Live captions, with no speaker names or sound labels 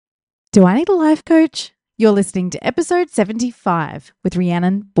Do I need a life coach? You're listening to episode 75 with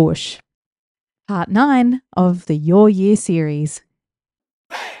Rhiannon Bush, part 9 of the Your Year series.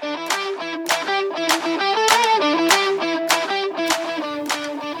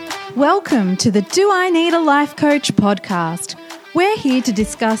 Welcome to the Do I Need a Life Coach podcast. We're here to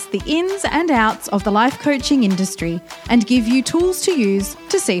discuss the ins and outs of the life coaching industry and give you tools to use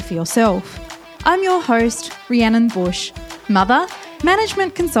to see for yourself. I'm your host, Rhiannon Bush, mother,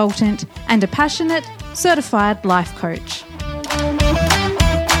 management consultant, and a passionate, certified life coach.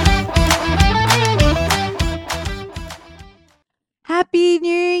 Happy New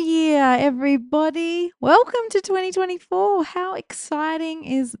Year, everybody. Welcome to 2024. How exciting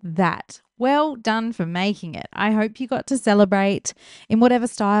is that? Well done for making it. I hope you got to celebrate in whatever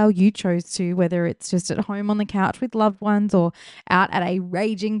style you chose to, whether it's just at home on the couch with loved ones or out at a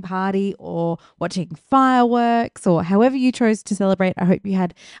raging party or watching fireworks or however you chose to celebrate. I hope you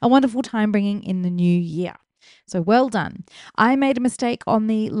had a wonderful time bringing in the new year. So well done. I made a mistake on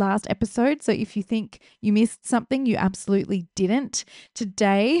the last episode. So if you think you missed something, you absolutely didn't.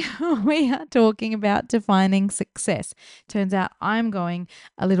 Today, we are talking about defining success. Turns out I'm going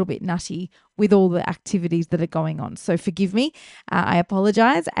a little bit nutty with all the activities that are going on. So forgive me. I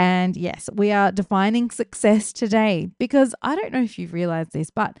apologize. And yes, we are defining success today because I don't know if you've realized this,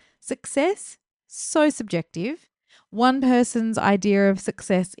 but success, so subjective. One person's idea of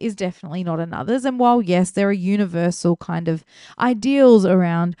success is definitely not another's. And while, yes, there are universal kind of ideals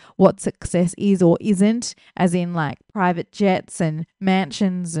around what success is or isn't, as in like private jets and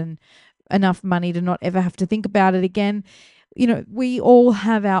mansions and enough money to not ever have to think about it again, you know, we all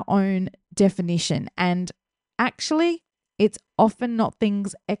have our own definition. And actually, it's often not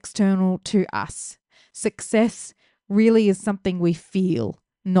things external to us. Success really is something we feel,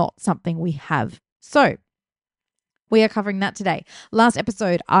 not something we have. So, we are covering that today. Last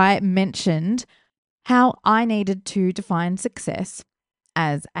episode, I mentioned how I needed to define success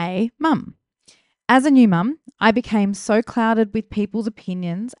as a mum. As a new mum, I became so clouded with people's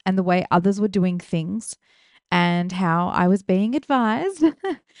opinions and the way others were doing things and how I was being advised.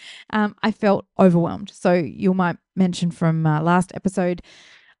 I felt overwhelmed. So you might mention from last episode,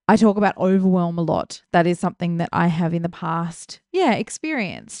 I talk about overwhelm a lot. That is something that I have in the past,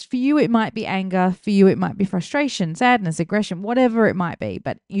 experienced. For you, it might be anger. For you, it might be frustration, sadness, aggression, whatever it might be,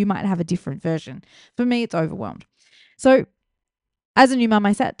 but you might have a different version. For me, it's overwhelmed. So as a new mum,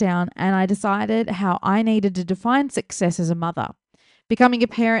 I sat down and I decided how I needed to define success as a mother. Becoming a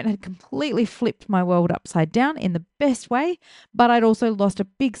parent had completely flipped my world upside down in the best way, but I'd also lost a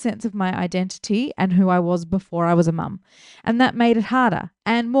big sense of my identity and who I was before I was a mum. And that made it harder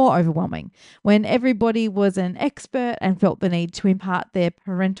and more overwhelming when everybody was an expert and felt the need to impart their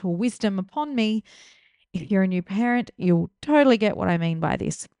parental wisdom upon me. If you're a new parent, you'll totally get what I mean by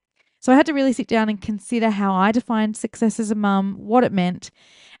this. So I had to really sit down and consider how I defined success as a mum, what it meant.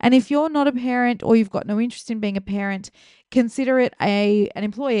 And if you're not a parent or you've got no interest in being a parent, consider it an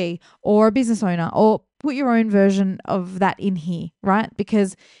employee or a business owner, or put your own version of that in here, right?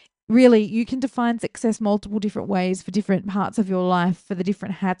 Because really you can define success multiple different ways for different parts of your life, for the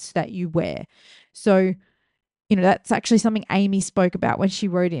different hats that you wear. So, that's actually something Amy spoke about when she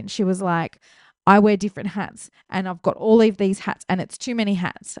wrote in. She was like, I wear different hats and I've got all of these hats and it's too many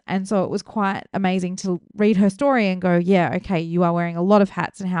hats. And so it was quite amazing to read her story and go, yeah, okay, you are wearing a lot of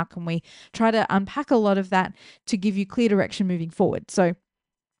hats and how can we try to unpack a lot of that to give you clear direction moving forward. So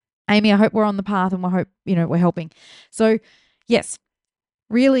Amy, I hope we're on the path and we hope, we're helping. So yes,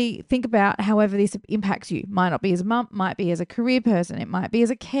 really think about however this impacts you. Might not be as a mum, might be as a career person. It might be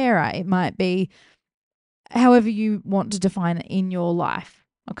as a carer. It might be however you want to define it in your life.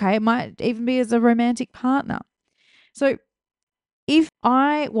 Okay, it might even be as a romantic partner. So if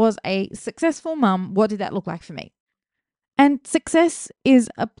I was a successful mum, what did that look like for me? And success is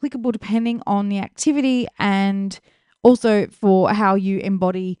applicable depending on the activity and also for how you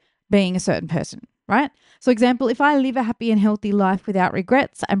embody being a certain person, right? So example, if I live a happy and healthy life without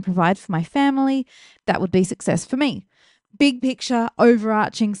regrets and provide for my family, that would be success for me. Big picture,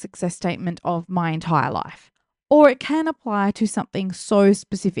 overarching success statement of my entire life. Or it can apply to something so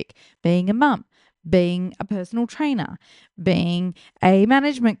specific, being a mum, being a personal trainer, being a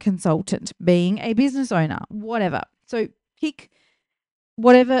management consultant, being a business owner, whatever. So pick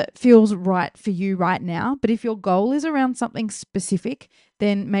whatever feels right for you right now. But if your goal is around something specific,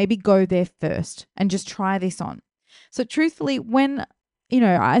 then maybe go there first and just try this on. So truthfully,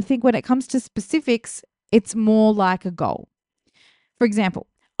 I think when it comes to specifics, it's more like a goal. For example,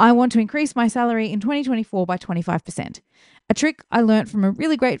 I want to increase my salary in 2024 by 25%. A trick I learned from a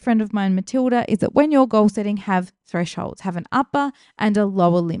really great friend of mine, Matilda, is that when you're goal setting, have thresholds, have an upper and a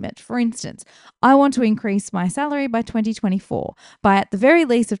lower limit. For instance, I want to increase my salary by 2024 by at the very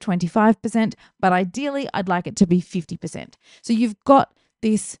least of 25%, but ideally I'd like it to be 50%. So you've got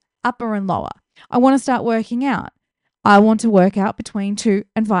this upper and lower. I want to start working out. I want to work out between 2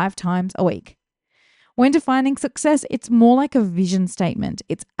 and 5 times a week. When defining success, it's more like a vision statement.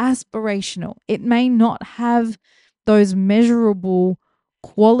 It's aspirational. It may not have those measurable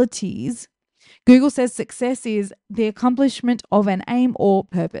qualities. Google says success is the accomplishment of an aim or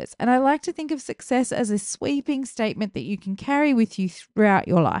purpose. And I like to think of success as a sweeping statement that you can carry with you throughout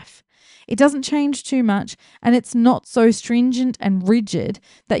your life. It doesn't change too much, and it's not so stringent and rigid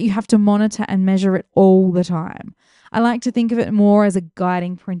that you have to monitor and measure it all the time. I like to think of it more as a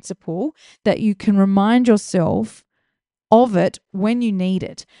guiding principle that you can remind yourself of it when you need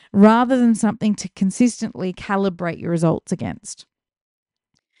it, rather than something to consistently calibrate your results against.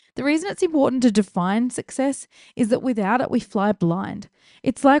 The reason it's important to define success is that without it, we fly blind.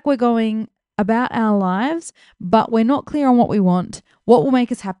 It's like we're going about our lives, but we're not clear on what we want, what will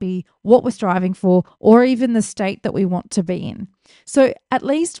make us happy, what we're striving for, or even the state that we want to be in. So, at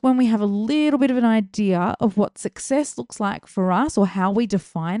least when we have a little bit of an idea of what success looks like for us or how we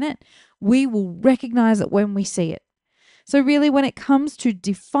define it, we will recognize it when we see it. So, really, when it comes to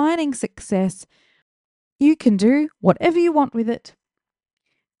defining success, you can do whatever you want with it.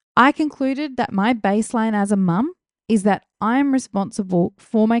 I concluded that my baseline as a mum is that I'm responsible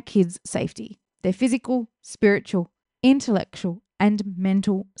for my kids' safety, their physical, spiritual, intellectual, and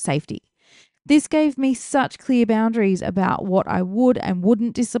mental safety. This gave me such clear boundaries about what I would and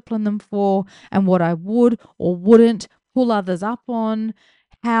wouldn't discipline them for, and what I would or wouldn't pull others up on,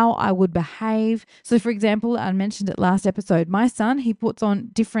 how I would behave. So, for example, I mentioned it last episode, my son, he puts on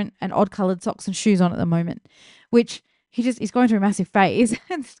different and odd colored socks and shoes on at the moment, which he's going through a massive phase.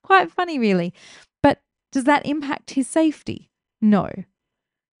 It's quite funny, really. But does that impact his safety? No.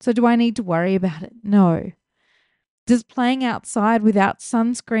 So do I need to worry about it? No. Does playing outside without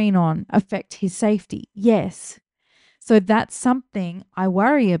sunscreen on affect his safety? Yes. So that's something I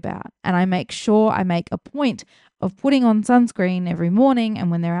worry about, and I make sure I make a point of putting on sunscreen every morning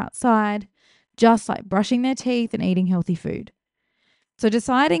and when they're outside, just like brushing their teeth and eating healthy food. So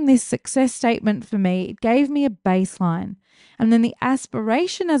deciding this success statement for me, it gave me a baseline. And then the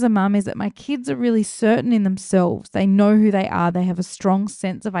aspiration as a mum is that my kids are really certain in themselves. They know who they are. They have a strong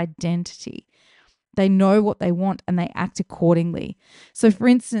sense of identity. They know what they want and they act accordingly. So for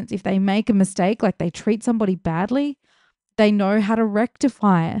instance, if they make a mistake, like they treat somebody badly, they know how to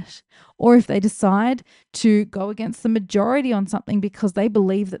rectify it. Or if they decide to go against the majority on something because they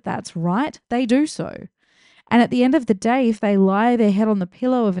believe that that's right, they do so. And at the end of the day, if they lie their head on the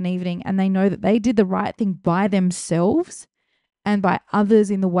pillow of an evening and they know that they did the right thing by themselves and by others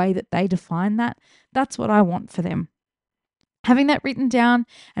in the way that they define that, that's what I want for them. Having that written down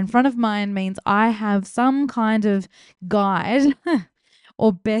in front of mine means I have some kind of guide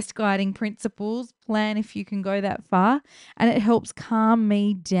or best guiding principles plan, if you can go that far, and it helps calm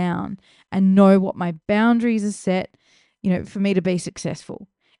me down and know what my boundaries are set, for me to be successful.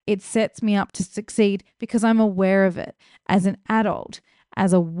 It sets me up to succeed because I'm aware of it. As an adult,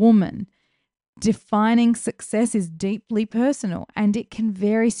 as a woman, defining success is deeply personal and it can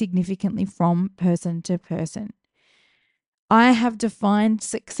vary significantly from person to person. I have defined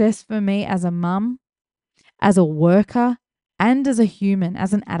success for me as a mum, as a worker, and as a human,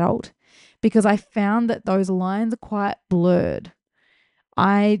 as an adult, because I found that those lines are quite blurred.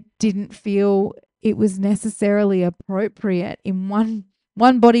 I didn't feel it was necessarily appropriate in one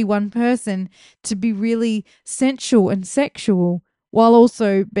body, one person to be really sensual and sexual while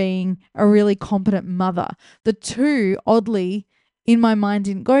also being a really competent mother. The two, oddly, in my mind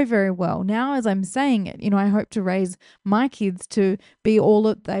didn't go very well. Now, as I'm saying it, I hope to raise my kids to be all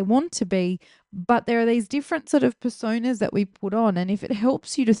that they want to be, but there are these different sort of personas that we put on. And if it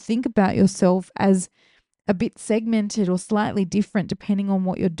helps you to think about yourself as a bit segmented or slightly different depending on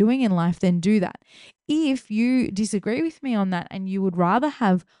what you're doing in life, then do that. If you disagree with me on that and you would rather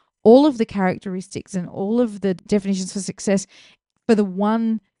have all of the characteristics and all of the definitions for success for the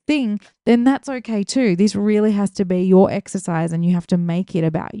one thing, then that's okay too. This really has to be your exercise and you have to make it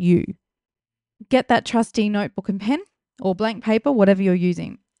about you. Get that trusty notebook and pen or blank paper, whatever you're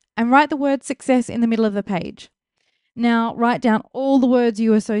using, and write the word success in the middle of the page. Now, write down all the words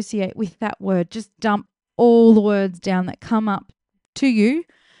you associate with that word. Just dump all the words down that come up to you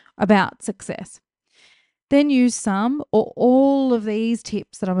about success. Then use some or all of these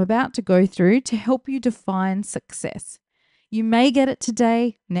tips that I'm about to go through to help you define success. You may get it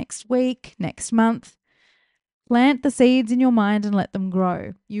today, next week, next month. Plant the seeds in your mind and let them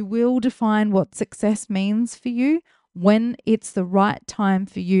grow. You will define what success means for you when it's the right time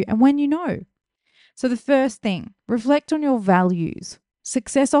for you and when you know. So, the first thing, reflect on your values.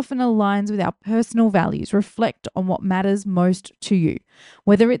 Success often aligns with our personal values. Reflect on what matters most to you,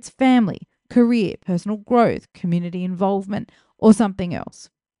 whether it's family, career, personal growth, community involvement, or something else.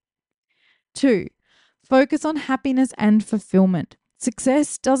 2, focus on happiness and fulfillment.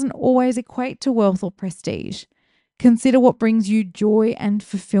 Success doesn't always equate to wealth or prestige. Consider what brings you joy and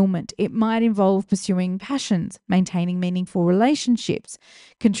fulfillment. It might involve pursuing passions, maintaining meaningful relationships,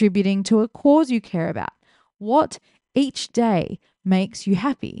 contributing to a cause you care about. What each day makes you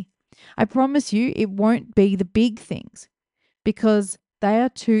happy? I promise you, it won't be the big things because they are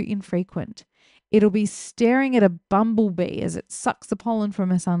too infrequent. It'll be staring at a bumblebee as it sucks the pollen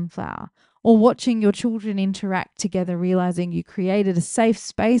from a sunflower, or watching your children interact together, realizing you created a safe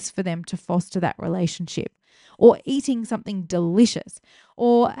space for them to foster that relationship, or eating something delicious,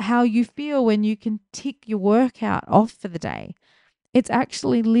 or how you feel when you can tick your workout off for the day. It's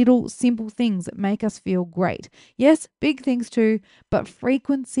actually little simple things that make us feel great. Yes, big things too, but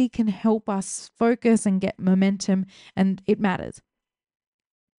frequency can help us focus and get momentum, and it matters.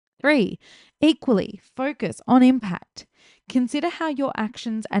 3, equally focus on impact. Consider how your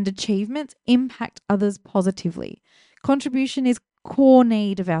actions and achievements impact others positively. Contribution is core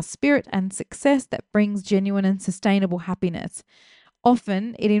need of our spirit and success that brings genuine and sustainable happiness.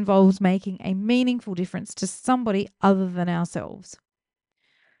 Often it involves making a meaningful difference to somebody other than ourselves.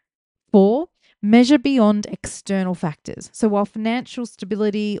 4, measure beyond external factors. So while financial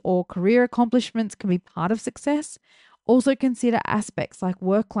stability or career accomplishments can be part of success, also consider aspects like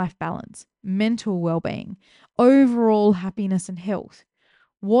work-life balance, mental well-being, overall happiness and health.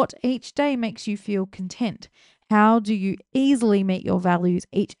 What each day makes you feel content? How do you easily meet your values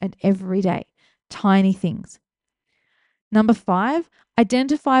each and every day? Tiny things. Number 5,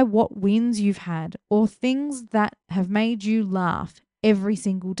 identify what wins you've had or things that have made you laugh every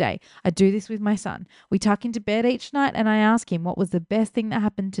single day. I do this with my son. We tuck into bed each night and I ask him, what was the best thing that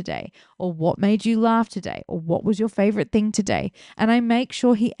happened today? Or what made you laugh today? Or what was your favorite thing today? And I make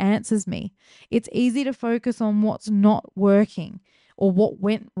sure he answers me. It's easy to focus on what's not working or what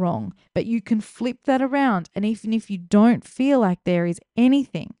went wrong, but you can flip that around. And even if you don't feel like there is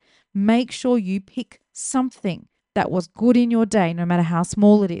anything, make sure you pick something that was good in your day, no matter how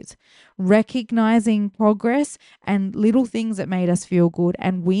small it is. Recognizing progress and little things that made us feel good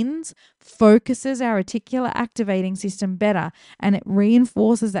and wins focuses our reticular activating system better, and it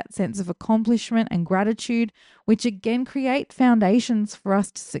reinforces that sense of accomplishment and gratitude, which again create foundations for us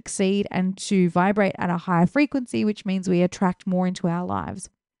to succeed and to vibrate at a higher frequency, which means we attract more into our lives.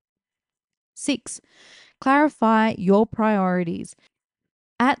 6, clarify your priorities.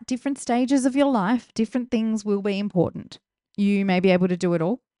 At different stages of your life, different things will be important. You may be able to do it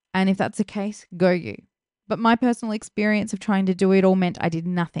all. And if that's the case, go you. But my personal experience of trying to do it all meant I did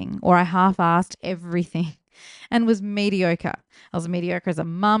nothing or I half-assed everything and was mediocre. I was mediocre as a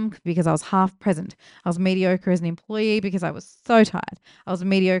mum because I was half present. I was mediocre as an employee because I was so tired. I was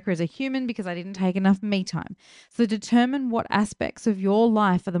mediocre as a human because I didn't take enough me time. So determine what aspects of your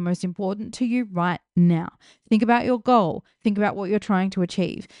life are the most important to you right now. Think about your goal. Think about what you're trying to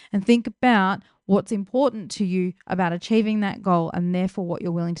achieve. And think about what's important to you about achieving that goal and therefore what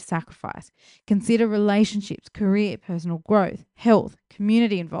you're willing to sacrifice. Consider relationships, career, personal growth, health,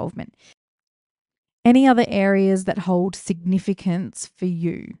 community involvement, any other areas that hold significance for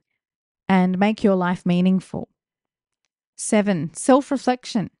you and make your life meaningful. 7,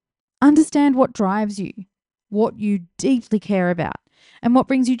 self-reflection. Understand what drives you, what you deeply care about, and what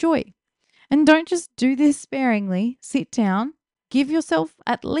brings you joy. And don't just do this sparingly. Sit down, give yourself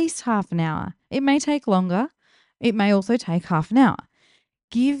at least half an hour. It may take longer. It may also take half an hour.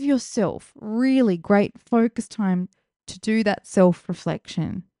 Give yourself really great focus time to do that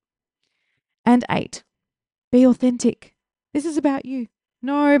self-reflection. And 8, be authentic. This is about you,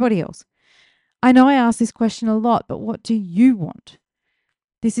 nobody else. I know I ask this question a lot, but what do you want?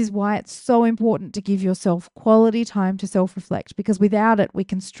 This is why it's so important to give yourself quality time to self-reflect, because without it, we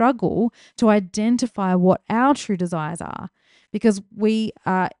can struggle to identify what our true desires are, because we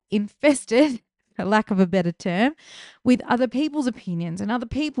are infested, for lack of a better term, with other people's opinions and other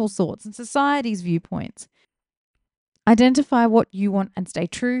people's thoughts and society's viewpoints. Identify what you want and stay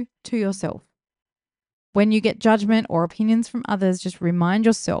true to yourself. When you get judgment or opinions from others, just remind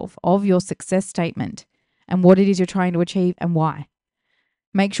yourself of your success statement and what it is you're trying to achieve and why.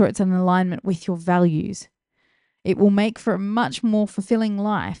 Make sure it's in alignment with your values. It will make for a much more fulfilling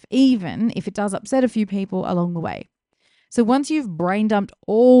life, even if it does upset a few people along the way. So once you've brain dumped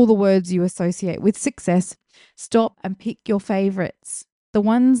all the words you associate with success, stop and pick your favorites, the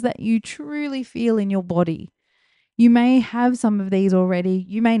ones that you truly feel in your body. You may have some of these already,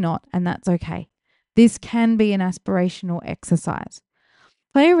 you may not, and that's okay. This can be an aspirational exercise.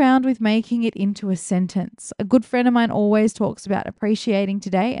 Play around with making it into a sentence. A good friend of mine always talks about appreciating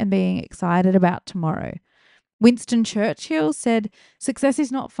today and being excited about tomorrow. Winston Churchill said, "Success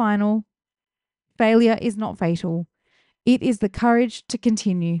is not final, failure is not fatal. It is the courage to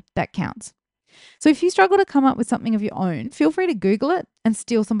continue that counts." So if you struggle to come up with something of your own, feel free to Google it and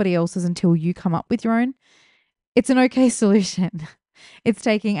steal somebody else's until you come up with your own. It's an okay solution. It's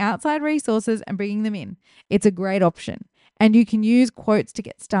taking outside resources and bringing them in. It's a great option. And you can use quotes to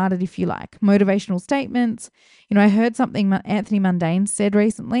get started if you like. Motivational statements. I heard something Anthony Mundane said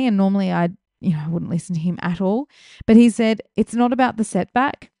recently, and normally I wouldn't listen to him at all. But he said, it's not about the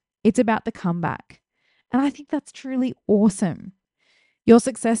setback, it's about the comeback. And I think that's truly awesome. Your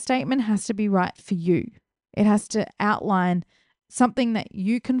success statement has to be right for you. It has to outline something that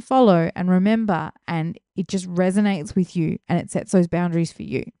you can follow and remember, and it just resonates with you and it sets those boundaries for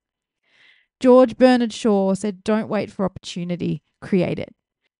you. George Bernard Shaw said, "Don't wait for opportunity, create it."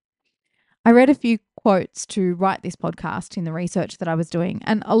 I read a few quotes to write this podcast in the research that I was doing,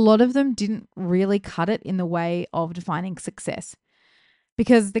 and a lot of them didn't really cut it in the way of defining success.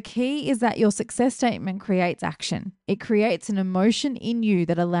 Because the key is that your success statement creates action. It creates an emotion in you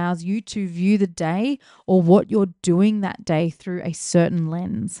that allows you to view the day or what you're doing that day through a certain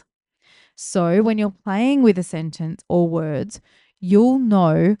lens. So when you're playing with a sentence or words, you'll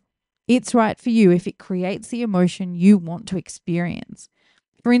know it's right for you if it creates the emotion you want to experience.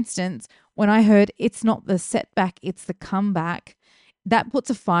 For instance, when I heard "it's not the setback, it's the comeback," that puts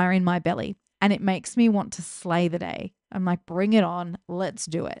a fire in my belly and it makes me want to slay the day. I'm like, bring it on, let's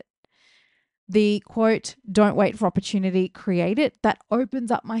do it. The quote, "Don't wait for opportunity, create it," that opens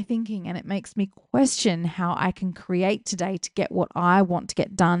up my thinking and it makes me question how I can create today to get what I want to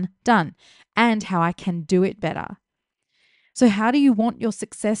get done, and how I can do it better. So how do you want your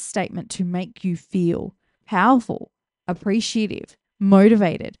success statement to make you feel? Powerful, appreciative,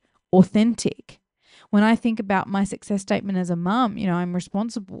 motivated, authentic. When I think about my success statement as a mum, I'm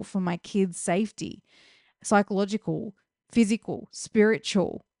responsible for my kids' safety, psychological, physical,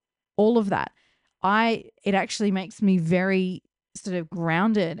 spiritual, all of that. It actually makes me very sort of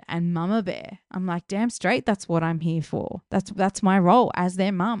grounded and mama bear. I'm like, damn straight, that's what I'm here for. That's my role as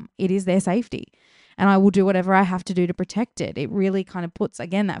their mum. It is their safety. And I will do whatever I have to do to protect it. It really kind of puts,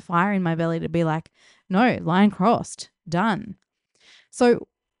 again, that fire in my belly to be like, no, line crossed, done. So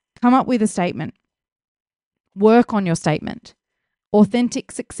come up with a statement. Work on your statement.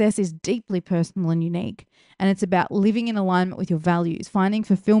 Authentic success is deeply personal and unique, and it's about living in alignment with your values, finding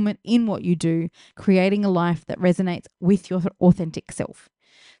fulfillment in what you do, creating a life that resonates with your authentic self.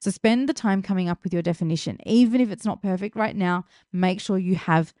 So spend the time coming up with your definition. Even if it's not perfect right now, make sure you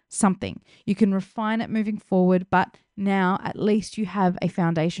have something. You can refine it moving forward, but now at least you have a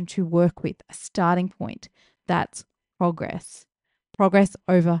foundation to work with, a starting point. That's progress. Progress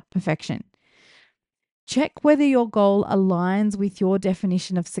over perfection. Check whether your goal aligns with your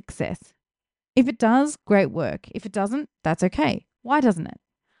definition of success. If it does, great work. If it doesn't, that's okay. Why doesn't it?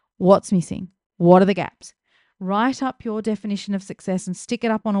 What's missing? What are the gaps? Write up your definition of success and stick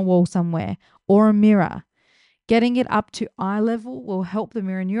it up on a wall somewhere or a mirror. Getting it up to eye level will help the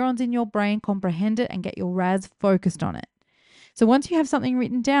mirror neurons in your brain comprehend it and get your RAS focused on it. So once you have something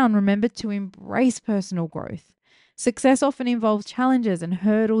written down, remember to embrace personal growth. Success often involves challenges and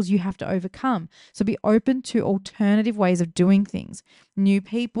hurdles you have to overcome. So be open to alternative ways of doing things, new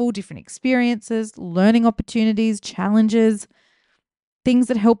people, different experiences, learning opportunities, challenges, things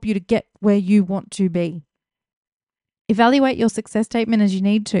that help you to get where you want to be. Evaluate your success statement as you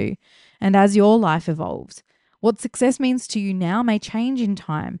need to and as your life evolves. What success means to you now may change in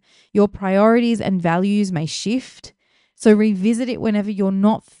time. Your priorities and values may shift. So revisit it whenever you're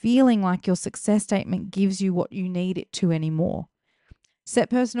not feeling like your success statement gives you what you need it to anymore. Set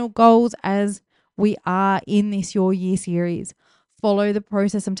personal goals as we are in this Your Year series. Follow the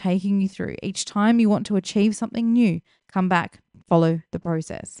process I'm taking you through. Each time you want to achieve something new, come back, follow the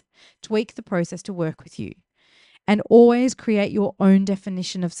process. Tweak the process to work with you. And always create your own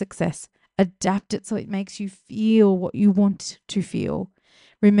definition of success. Adapt it so it makes you feel what you want to feel.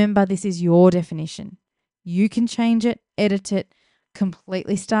 Remember, this is your definition. You can change it, edit it,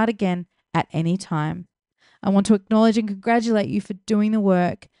 completely start again at any time. I want to acknowledge and congratulate you for doing the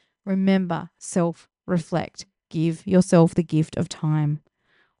work. Remember, self-reflect. Give yourself the gift of time.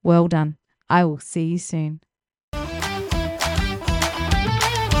 Well done. I will see you soon.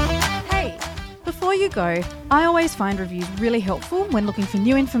 Hey, before Before you go, I always find reviews really helpful when looking for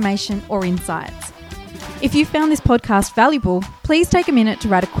new information or insights. If you found this podcast valuable, please take a minute to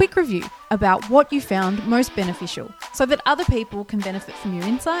write a quick review about what you found most beneficial so that other people can benefit from your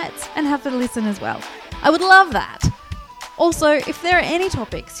insights and have a listen as well. I would love that. Also, if there are any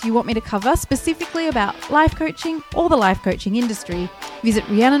topics you want me to cover specifically about life coaching or the life coaching industry, visit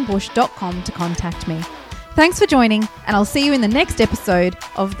rhiannonbush.com to contact me. Thanks for joining, and I'll see you in the next episode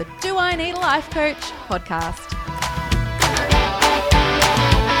of the Do I Need a Life Coach podcast.